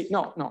 No, you see,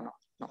 no.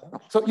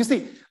 So you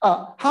see,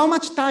 how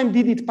much time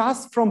did it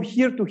pass from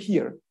here to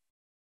here?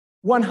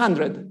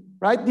 100,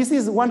 right? This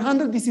is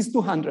 100, this is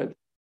 200.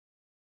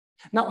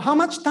 Now, how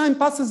much time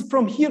passes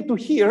from here to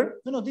here?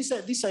 No, this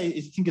I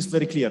think is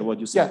very clear what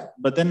you said. Yeah.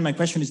 But then my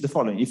question is the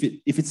following. If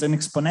it's an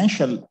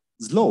exponential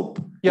slope,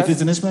 yes. If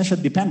it's an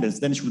exponential dependence,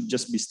 then it should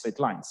just be straight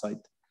lines, right?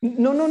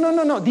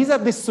 No. These are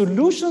the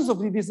solutions of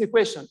this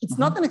equation. It's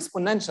not an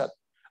exponential.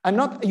 I'm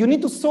not, you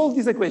need to solve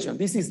this equation.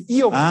 This is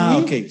E of t.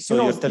 Okay.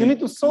 So you need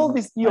to solve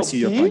this E of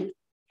t.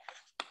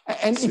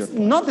 And it's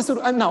not the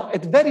solution. Now,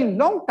 at very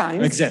long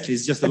times. Exactly.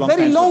 It's just a long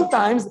very time long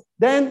times,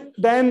 then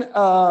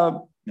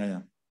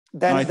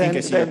I think I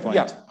see your point.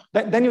 Yeah,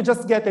 then you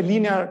just get a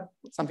linear,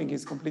 something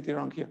is completely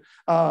wrong here.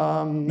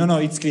 No,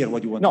 it's clear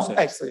what you want to say. No,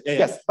 actually,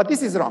 yes, but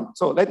this is wrong.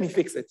 So let me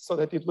fix it so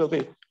that it will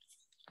be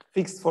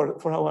fixed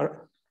for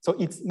our, so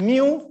it's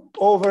mu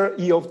over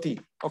E of t,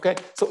 okay?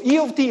 So E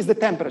of t is the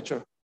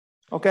temperature,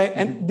 okay?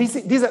 And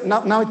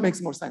now it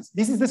makes more sense.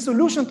 This is the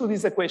solution to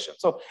this equation.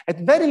 So at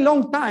very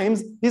long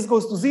times, this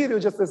goes to zero,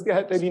 just as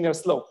get a linear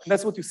slope. And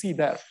that's what you see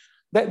there.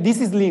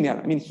 This is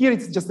linear. I mean, here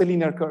it's just a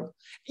linear curve.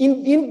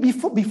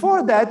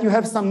 Before that, you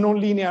have some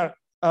nonlinear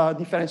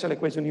differential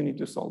equation you need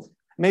to solve.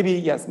 Maybe,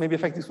 yes, maybe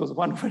effective was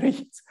 1 over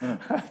 8.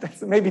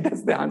 Maybe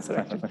that's the answer,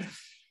 actually.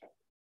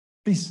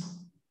 Please.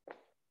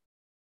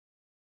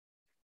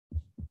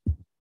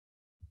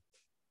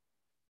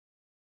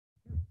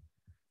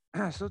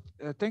 So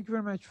thank you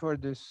very much for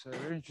this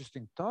very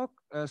interesting talk.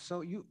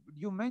 So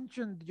you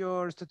mentioned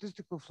your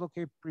statistical flow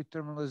cape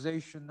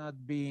prethermalization not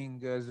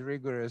being as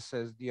rigorous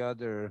as the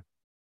other.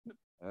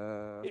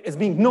 As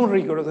being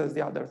non-rigorous as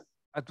the other.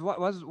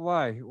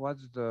 Why?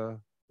 What's the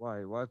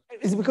why? What?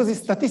 It's because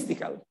it's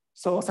statistical.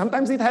 So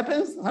sometimes it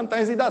happens,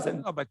 sometimes it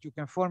doesn't. No, but you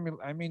can formulate.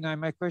 I mean,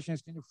 my question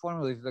is, can you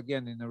formulate it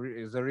again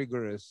is a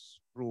rigorous,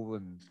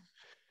 proven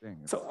thing?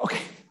 So okay.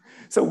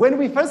 So when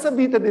we first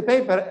submitted the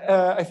paper,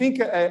 I think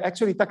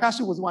actually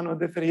Takashi was one of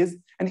the three,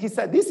 and he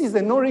said, "This is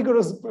a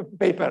no-rigorous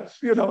paper.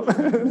 You know,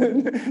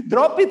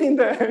 drop it in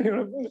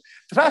the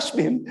trash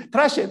bin,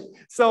 trash it."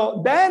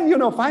 So then,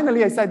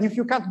 finally I said, "If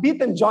you can't beat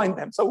them, join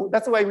them." So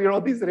that's why we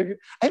wrote this review.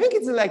 I think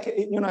it's like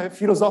a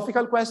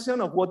philosophical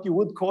question of what you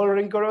would call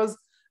rigorous.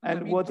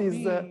 And what is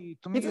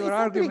it's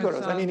not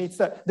rigorous. I mean, it's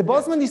the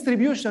Boltzmann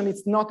distribution.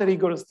 It's not a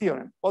rigorous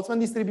theorem. Boltzmann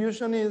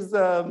distribution is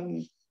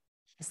a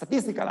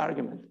statistical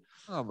argument.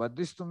 No, but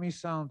this to me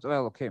sounds,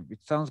 well, okay, it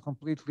sounds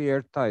completely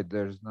airtight.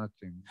 There's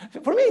nothing.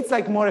 For me, it's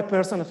like more a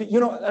personal thing.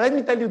 Let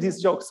me tell you this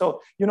joke.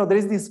 So, there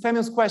is this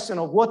famous question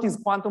of what is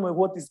quantum and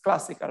what is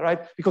classical, right?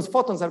 Because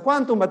photons are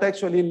quantum, but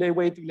actually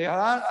they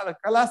are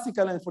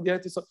classical, and for the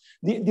electricity.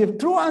 So the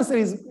true answer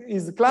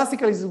is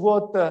classical is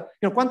what,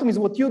 quantum is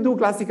what you do,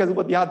 classical is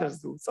what the others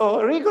do.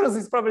 So rigorous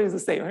is probably the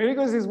same.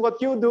 Rigorous is what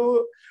you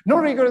do,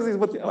 non-rigorous is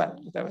what, well,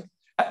 whatever.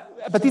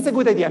 But it's a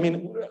good idea. I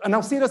mean,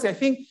 now seriously, I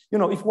think,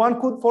 if one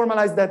could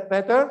formalize that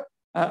better,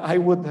 I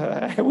would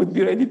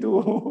be ready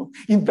to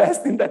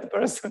invest in that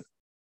person.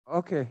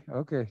 Okay.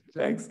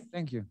 Thanks.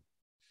 Thank you.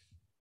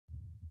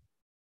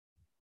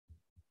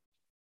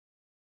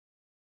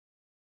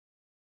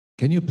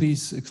 Can you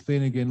please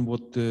explain again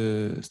what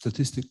is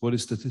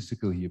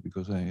statistical here?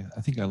 Because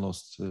I think I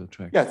lost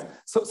track. Yes.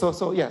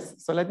 So yes.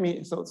 So let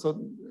me. So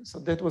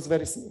that was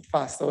very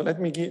fast. So let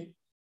me give.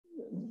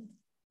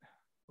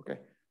 Okay.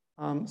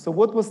 So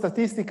what was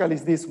statistical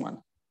is this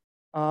one.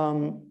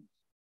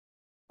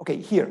 Okay,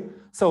 here.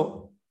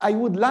 So I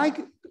would like,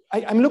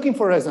 I'm looking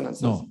for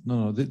resonances.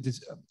 No.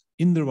 This,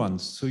 in the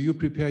runs. So you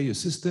prepare your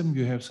system,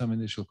 you have some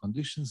initial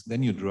conditions,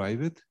 then you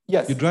drive it.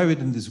 Yes. You drive it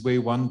in this way,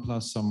 1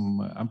 plus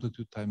some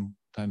amplitude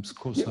times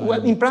cosine.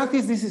 Well, in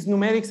practice, this is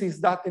numerics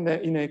is that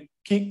in a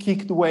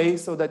kicked way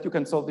so that you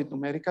can solve it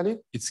numerically.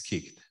 It's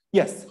kicked.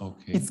 Yes.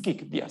 Okay. It's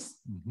kicked, yes.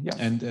 Mm-hmm. Yes.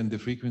 And the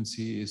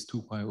frequency is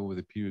 2 pi over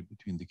the period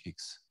between the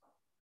kicks.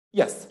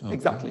 Yes, okay.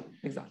 exactly.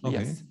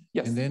 Okay.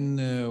 Yes. And then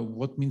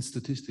what means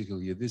statistical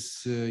here?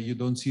 This you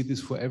don't see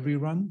this for every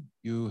run.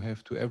 You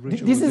have to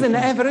average. This is an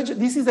average.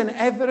 This is an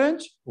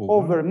average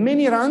over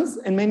many runs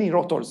and many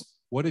rotors.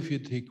 What if you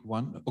take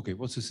one? Okay,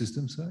 what's the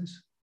system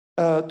size?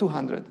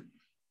 200.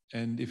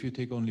 And if you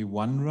take only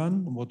one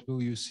run, what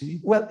will you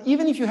see? Well,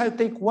 even if you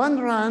take one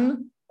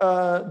run,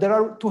 there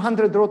are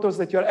 200 rotors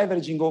that you're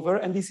averaging over,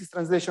 and this is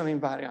translation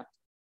invariant.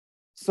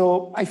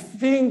 So I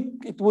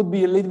think it would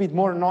be a little bit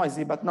more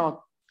noisy, but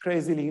not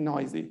crazily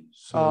noisy.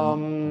 So,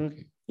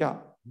 okay. Yeah.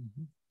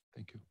 Mm-hmm.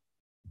 Thank you.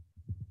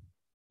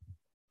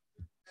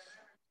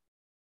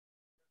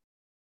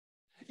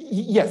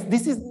 Yes,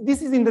 this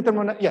is in the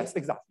thermodynamic. Yes,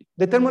 exactly.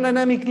 The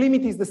thermodynamic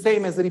limit is the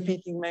same as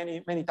repeating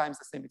many times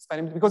the same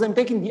experiment because I'm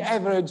taking the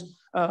average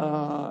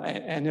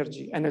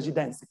energy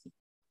density.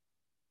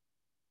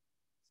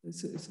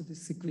 So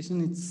this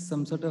equation is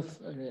some sort of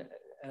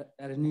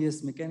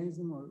Arrhenius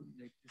mechanism, or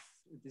like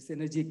this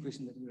energy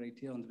equation that you write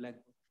here on the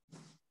blackboard.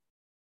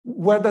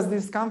 Where does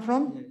this come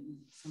from?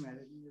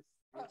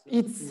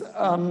 Yeah,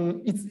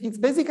 it's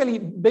basically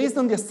based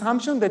on the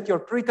assumption that your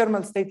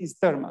pre-thermal state is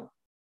thermal.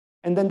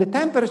 And then the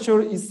temperature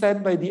is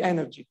set by the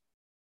energy.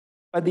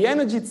 But the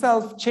energy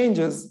itself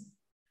changes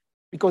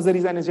because there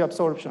is energy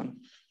absorption.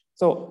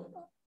 So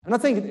I'm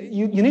not saying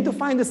you need to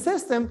find a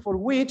system for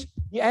which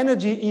the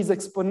energy is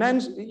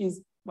exponential,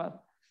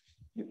 well,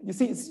 you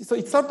see, so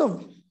it's sort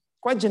of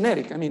quite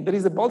generic. I mean, there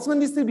is a Boltzmann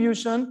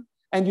distribution,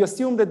 and you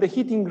assume that the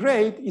heating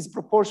rate is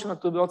proportional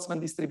to the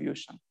Boltzmann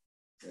distribution.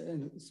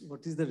 And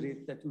what is the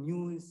rate that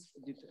mu is?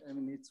 I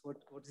mean, it's what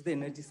is the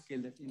energy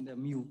scale that in the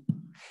mu?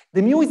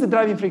 The mu is the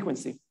driving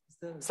frequency.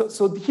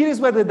 So here is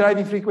where the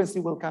driving frequency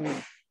will come in.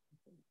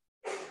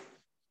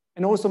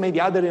 And also maybe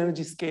other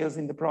energy scales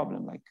in the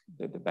problem, like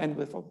the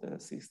bandwidth of the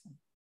system.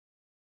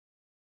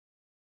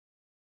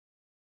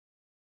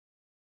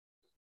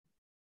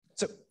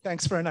 So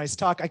thanks for a nice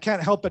talk. I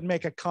can't help but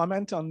make a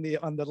comment on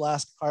the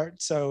last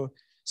part. So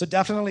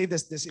definitely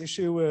this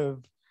issue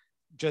of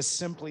just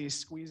simply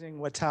squeezing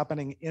what's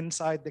happening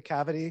inside the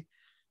cavity,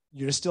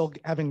 you're still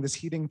having this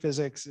heating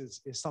physics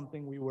is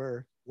something we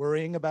were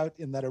worrying about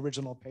in that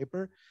original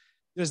paper.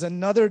 There's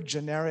another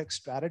generic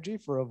strategy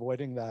for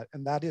avoiding that,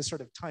 and that is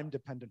sort of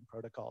time-dependent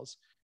protocols.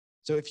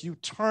 So if you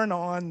turn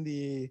on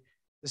the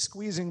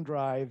squeezing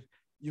drive,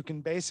 you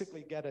can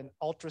basically get an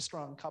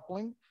ultra-strong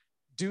coupling,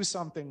 do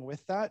something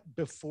with that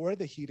before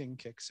the heating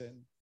kicks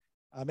in.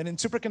 And in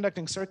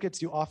superconducting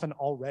circuits, you often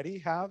already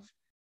have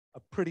a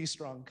pretty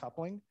strong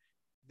coupling.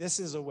 This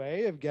is a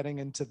way of getting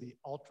into the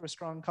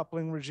ultra-strong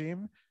coupling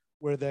regime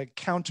where the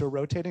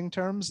counter-rotating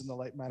terms and the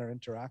light-matter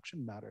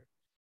interaction matter.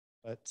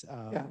 But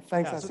yeah,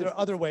 thanks. Yeah, so there are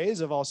other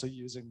ways of also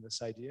using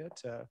this idea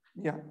to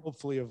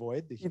hopefully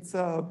avoid the heat.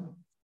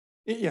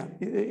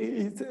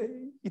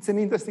 It's an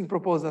interesting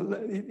proposal.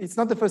 It's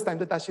not the first time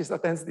that Ashish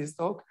attends this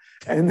talk,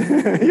 and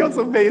he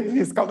also made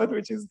this comment,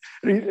 which is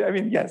really, I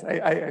mean, yes,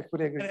 I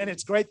fully agree. And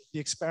it's great the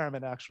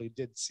experiment actually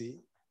did see.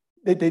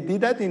 They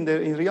did that in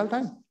real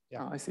time?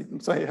 Yeah. Oh, I see.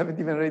 So I haven't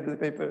even read the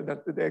paper,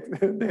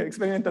 the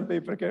experimental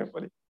paper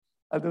carefully.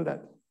 I'll do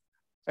that.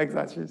 Thanks,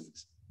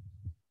 Ashish.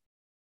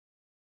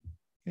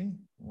 Okay,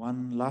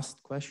 one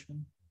last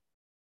question.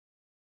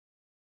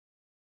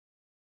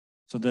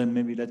 So then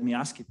maybe let me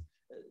ask it.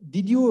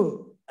 Did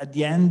you, at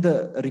the end,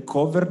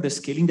 recover the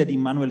scaling that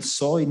Emanuele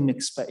saw in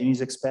his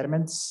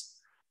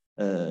experiments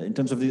in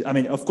terms of the, I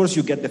mean, of course,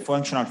 you get the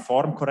functional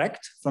form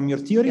correct from your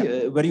theory.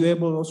 Yeah. Were you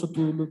able also to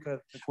look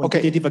at the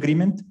quantitative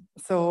agreement?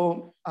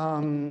 So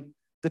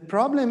the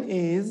problem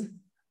is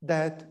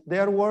that they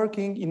are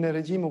working in a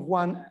regime of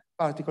one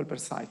particle per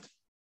site.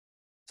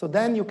 So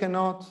then you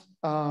cannot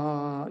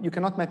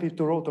map it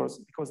to rotors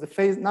because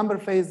the number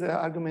phase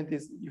argument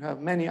is you have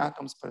many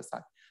atoms per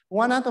site.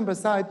 One atom per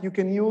site, you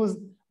can use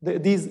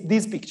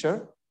this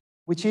picture,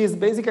 which is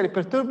basically a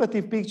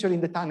perturbative picture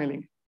in the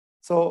tunneling.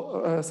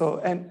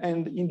 So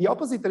and in the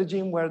opposite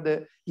regime where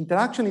the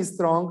interaction is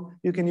strong,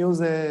 you can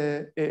use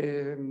a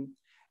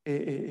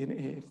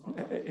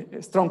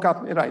strong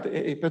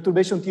a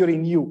perturbation theory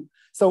in U.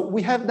 So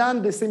we have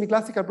done the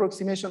semi-classical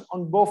approximation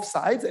on both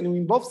sides, and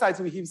in both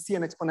sides we see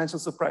an exponential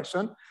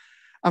suppression.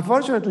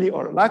 Unfortunately,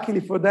 or luckily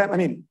for them, I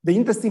mean, the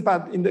interesting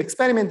part in the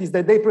experiment is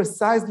that they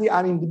precisely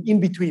are in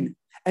between.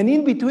 And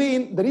in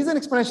between, there is an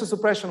exponential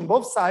suppression on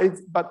both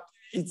sides, but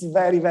it's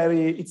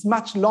it's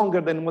much longer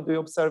than what we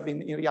observe in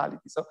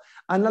reality. So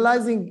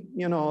analyzing,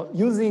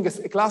 using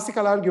a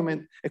classical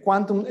argument,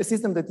 a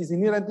system that is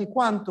inherently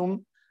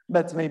quantum,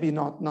 that's maybe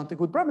not a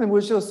good problem,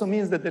 which also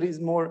means that there is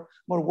more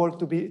work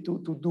to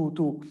do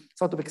to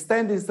sort of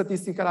extend these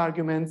statistical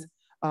arguments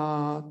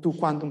to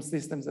quantum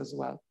systems as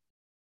well.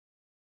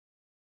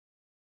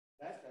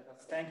 Let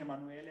us thank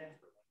Emanuele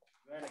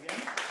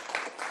again.